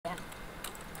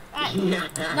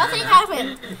Nothing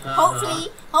happened.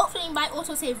 Hopefully my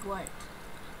autosave worked.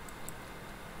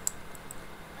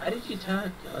 How did you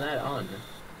turn that on?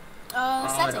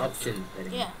 Settings. Options.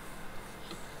 Yeah.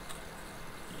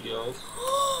 Yo.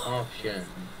 Option.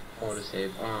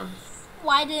 Autosave on.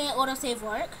 Why didn't autosave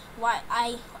work? Why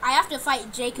I have to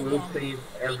fight Jake We'll again. save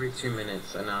every 2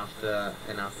 minutes and after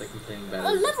completing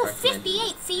battle. Oh, level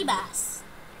 58 Feebas.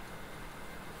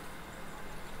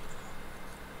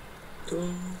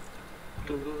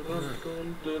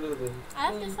 I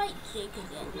have to fight Jake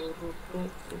again.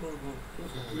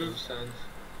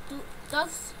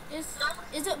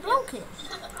 Is it broken?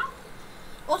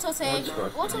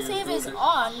 Autosave is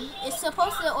on. It's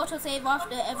supposed to autosave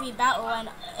after every battle and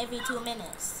every 2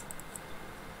 minutes.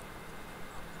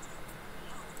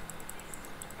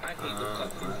 I hate the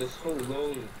cutscenes, they're so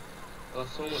long. There's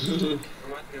so much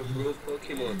reminds me of real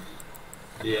Pokemon.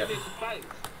 Yeah. Fights.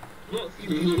 Not see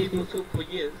people talk for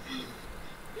years.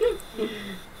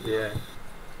 Yeah.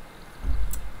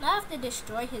 Now I have to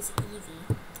destroy his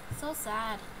Eevee. So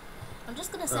sad. I'm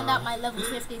just gonna send out my level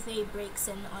 53 breaks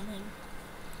in on him,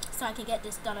 so I can get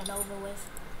this done and over with.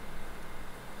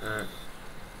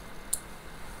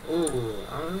 Ooh,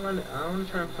 I want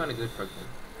to try and find a good Pokemon.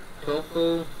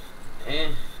 Torkoal,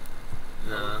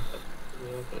 nah.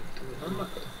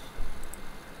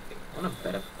 I want a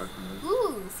better Pokemon.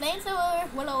 Ooh,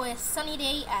 Flamethrower, Will-O-Wisp, Sunny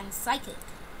Day, and Psychic.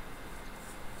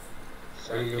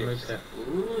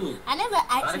 Ooh. I never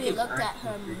actually Psychic's looked at her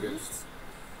actually pretty moves.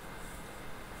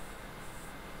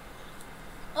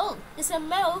 Oh, it's a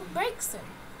Mel Breakson.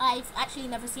 I've actually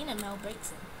never seen a Mel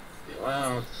Breakson.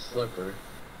 Wow, Slipper.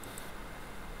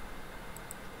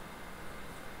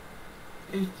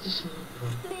 It's a Slipper.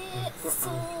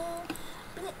 Blitzo,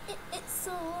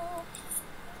 Blitzo.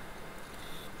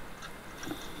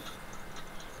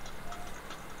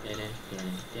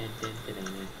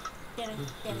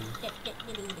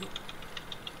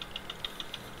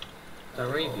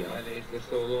 Arabia. My days are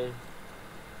so long.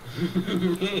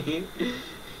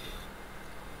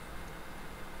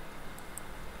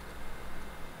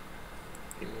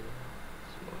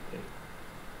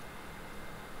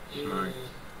 Smart.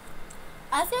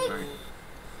 I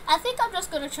think I'm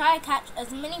just gonna try and catch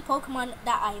as many Pokemon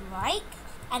that I like,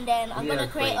 and then I'm gonna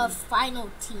create a final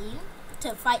team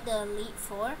to fight the Elite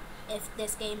Four if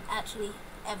this game actually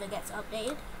ever gets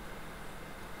updated.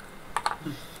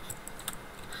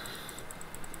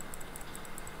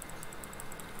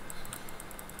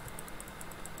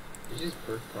 This is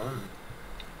Brick Run.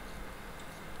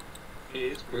 It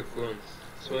is Brick Runs.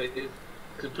 That's what it is.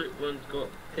 Because Brick Runs got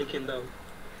taken down.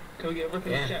 Can we get a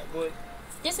in chat, boy?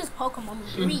 This is Pokemon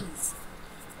Breeze.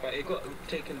 But it got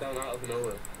taken down out of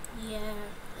nowhere. Yeah.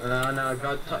 No, it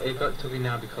got taken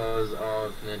now because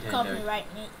of Nintendo.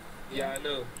 Copyright, mate. Yeah, I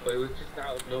know. But it was just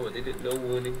out of nowhere. They did no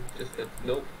warning. Just said,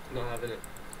 nope, not having it.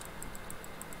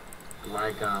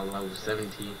 Like level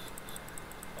 70.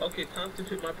 Okay, time to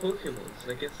pick my Pokemons.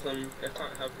 I guess I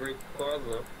can't have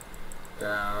Rayquaza.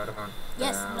 Groudon.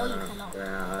 Yes, no you cannot.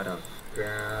 Groudon.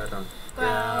 Groudon.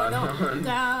 Groudon.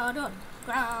 Groudon.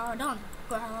 Groudon.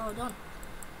 Groudon.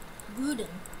 Gruden.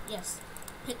 Yes.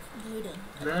 Pick Gruden.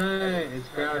 No, it's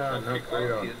Groudon, not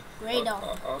Groudon. Greydon.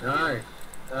 No.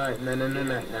 No.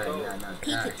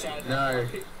 Pikachu. No.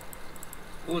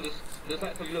 Oh, there's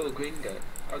like some little green guy.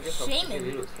 I guess Shaman.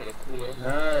 He looks kind of cool, man.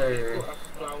 No.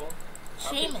 Flower.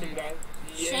 Shaman.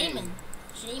 Yay. Shaman.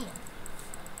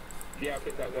 Yeah, I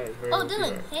picked that guy. Very Oh, lucky,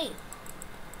 Dylan, right? hey.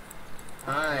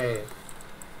 Hi.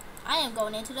 I am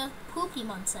going into the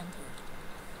Pookemon Center,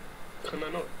 Can I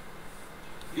not?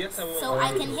 Yes, I will. so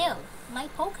I can heal my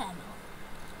Pokemon.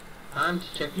 Time to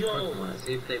check the Yo. Pokemon,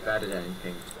 see if they've added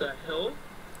anything. The hell?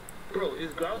 Bro,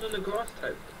 is Groudon a grass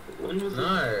type? When was it?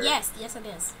 No. Yes, it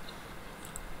is.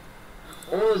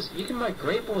 Balls, you can buy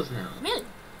Great Balls now. Really?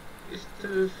 It's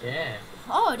to... Yeah.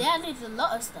 Oh, they added a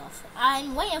lot of stuff.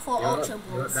 I'm waiting for You know Ultra what-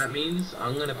 you know what Balls. that means?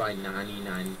 I'm gonna buy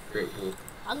 99 Great Balls.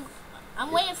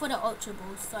 I'm waiting for the Ultra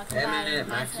Balls so I can buy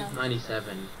Max is myself.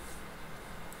 97.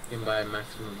 You can buy a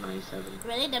maximum of 97.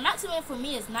 Really? The maximum for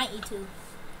me is 92.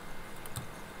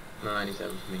 No,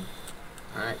 97 for me.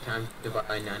 Alright, time to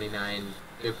buy 99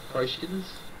 good potions.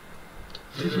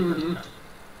 I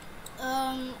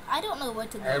don't know what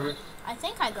to do. I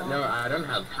think I go. No, I don't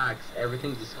have packs.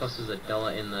 Everything just costs us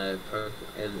 $1 in the perk.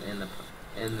 In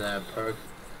the perk.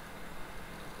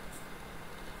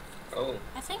 Oh.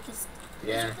 I think it's.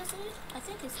 Yeah. Is it this way? I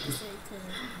think it's this way too.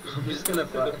 I'm just gonna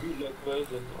It's buy. the bootleg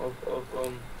version of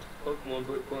Pokemon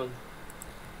Brick Run.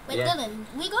 Wait, Yeah. Dylan,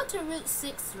 we go to Route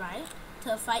 6, right?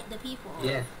 To fight the people.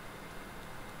 Yeah.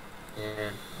 Yeah,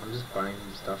 I'm just buying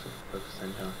some stuff at the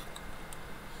center.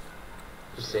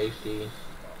 for safety.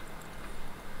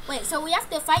 Wait, so we have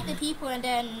to fight the people and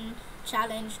then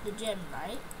challenge the gym,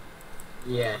 right?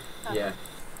 Yeah, Okay. yeah.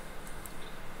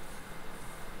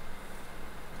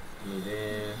 Give me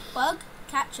this. Bug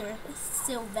catcher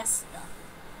Sylvester.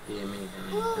 Give me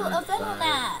that. Ooh, a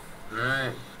Venonat.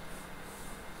 Alright.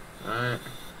 Alright.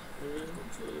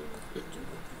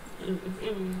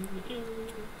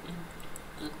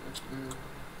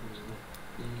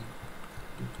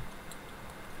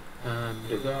 Time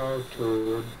to go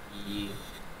to the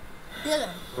Dylan,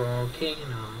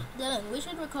 volcano. Dylan, we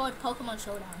should record Pokemon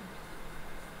Showdown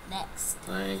next.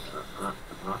 Like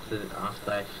after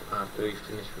we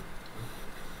finish.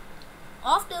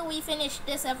 After we finish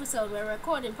this episode, we're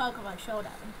recording Pokemon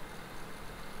Showdown.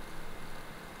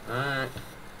 Alright.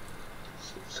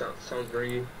 Sounds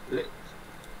very lit.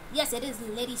 Yes, it is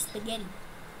Liddy Spaghetti.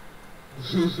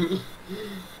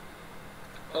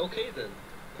 Okay then.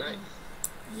 Nice.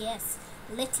 Yes,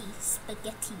 Litty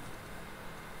Spaghetti.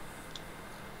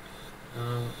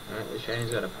 Alright, the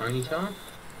Shane's got a ponytail.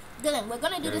 Dylan, we're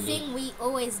gonna do the Very thing we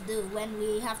always do when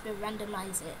we have to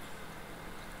randomize it.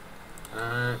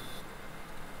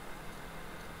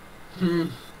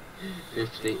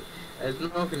 50. It's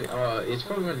not gonna. It's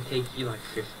probably gonna take you like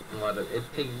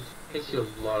 50. Takes you a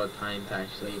lot of time to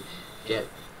actually get.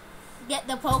 Get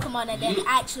the Pokemon and then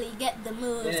actually get the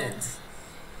moves. Yeah. And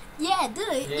yeah,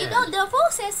 dude. You Yeah. know, the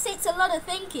process takes a lot of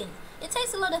thinking. It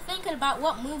takes a lot of thinking about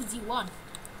what moves you want.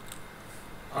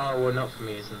 Oh well, not for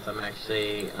me since I'm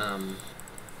actually I'm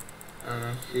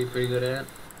actually pretty good at it.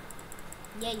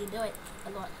 Yeah, you do it a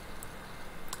lot.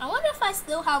 I wonder if I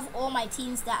still have all my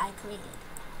teams that I created.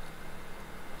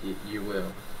 You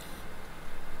will.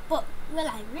 But will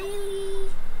I really?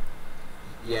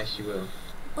 Yes, you will.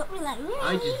 But will I really?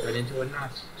 I just ran into a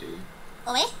Natsu, dude.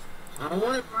 Oh, eh? I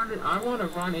want to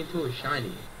run into a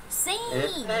shiny. Same. And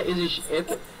if that is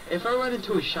if I run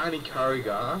into a shiny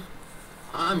Karigar,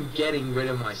 I'm getting rid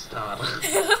of my starter.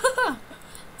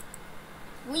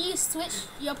 Will you switch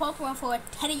your Pokemon for a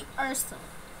Teddy Ursa?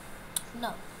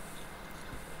 No.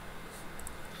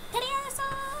 Teddy Ursa!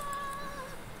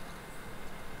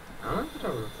 I don't know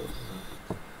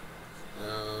what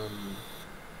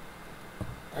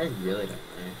I really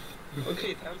don't know.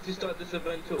 Okay, time to start this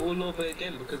adventure all over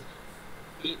again because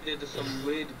it did some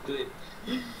weird glitch.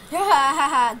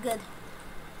 Good.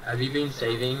 Have you been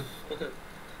saving?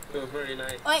 Oh, very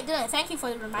nice. Oh, wait, Dylan, thank you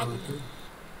for reminding me.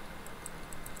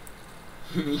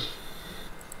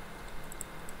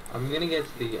 I'm gonna get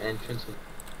to the entrance of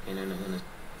and then I'm gonna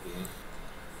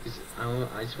because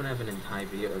I just wanna have an entire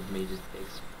video of me just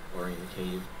exploring the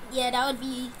cave. Yeah, that would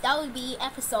be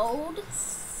episode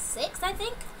 6, I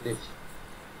think.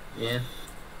 Yeah.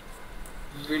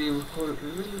 Video recorded.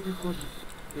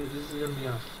 This is gonna be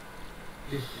off.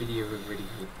 This video is really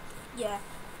cool. Yeah.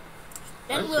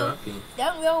 I'm so happy.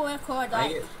 Then we'll record I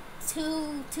like get-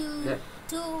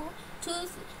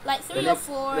 like 3 or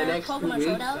 4 Pokemon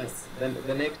Showdowns.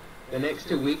 The next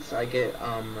 2 weeks I get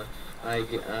holidays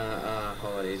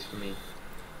for me.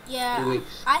 2 Yeah,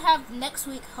 weeks. I have next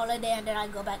week holiday and then I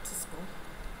go back to school.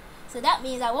 So that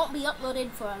means I won't be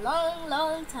uploaded for a long,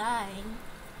 long time.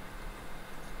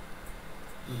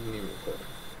 You need to record.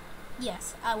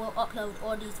 Yes, I will upload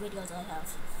all these videos I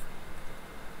have.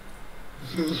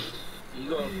 You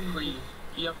got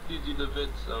you have to do the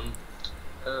vids,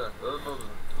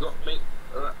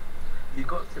 you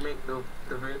got to make the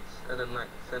vids and then like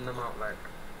send them out like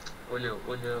when you're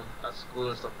at school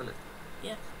and stuff, innit?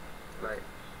 Yeah. Like,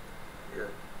 yeah.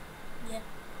 Yeah.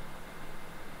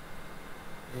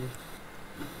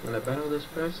 Will I battle this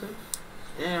person?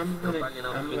 Yeah, I'm You're gonna. banging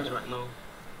out I'm vids gonna. right now.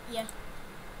 Yeah.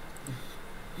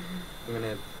 I'm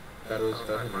gonna battle this Oh,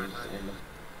 person right, and just right. end it.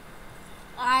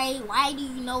 Why do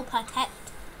you know Patrat?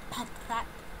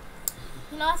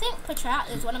 You know, I think Patrat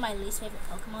is one of my least favorite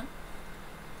Pokemon.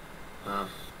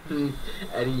 and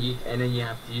then you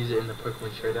have to use it in the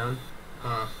Pokemon Showdown.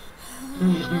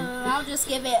 I'll just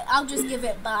give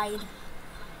it Bide.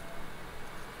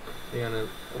 You're gonna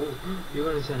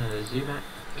send a Zubat?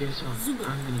 Guess what? Zubat.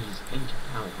 I'm gonna use Ancient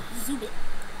Power. Zubit.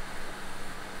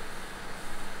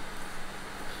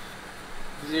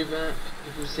 Zubat,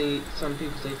 some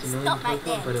people say it's annoying Stop right Pokemon,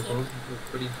 there, but it kid.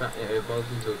 evolves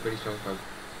into a pretty strong Pokemon.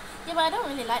 Yeah, but I don't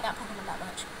really like that Pokemon that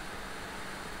much.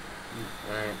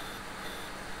 Alright.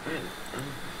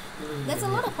 There's a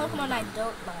lot of Pokemon I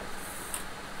don't like.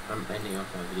 I'm ending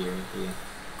off my video here.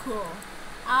 Cool.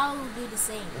 I'll do the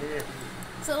same.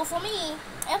 So for me,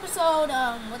 episode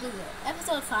what is it?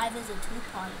 Episode 5 is a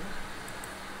 2-parter.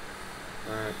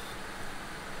 Alright.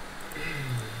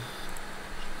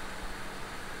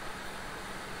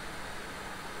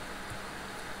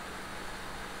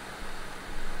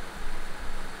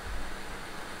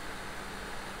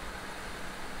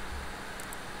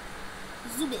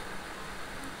 Zubit.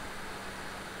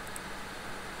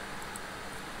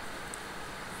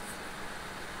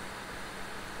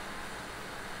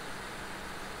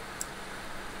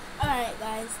 Alright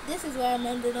guys, this is where I'm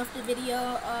ending off the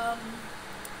video.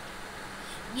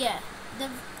 Yeah,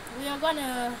 we are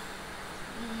gonna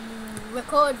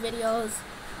record videos.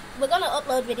 We're gonna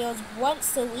upload videos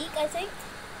once a week, I think.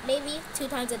 Maybe 2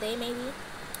 times a day, maybe.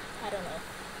 I don't know.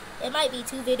 It might be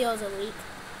 2 videos a week.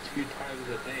 2 times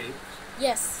a day?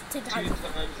 Yes, 2 times. 2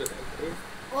 times a day?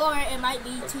 Or it might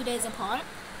be 2 days apart.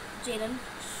 Jaden,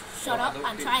 shut up.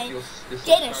 I'm trying. Your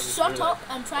Jaden, shut up.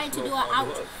 I'm trying to do an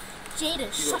out.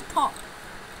 Jaden, shut up.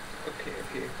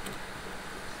 Okay.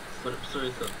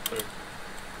 Sorry, sir. Sorry.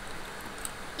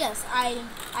 Yes,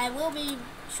 I will be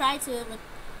trying to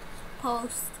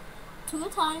post 2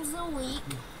 times a week.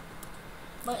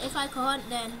 But if I can't,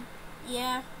 then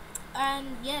yeah.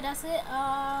 And yeah, that's it.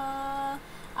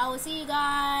 I will see you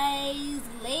guys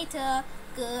later.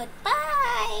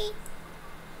 Goodbye.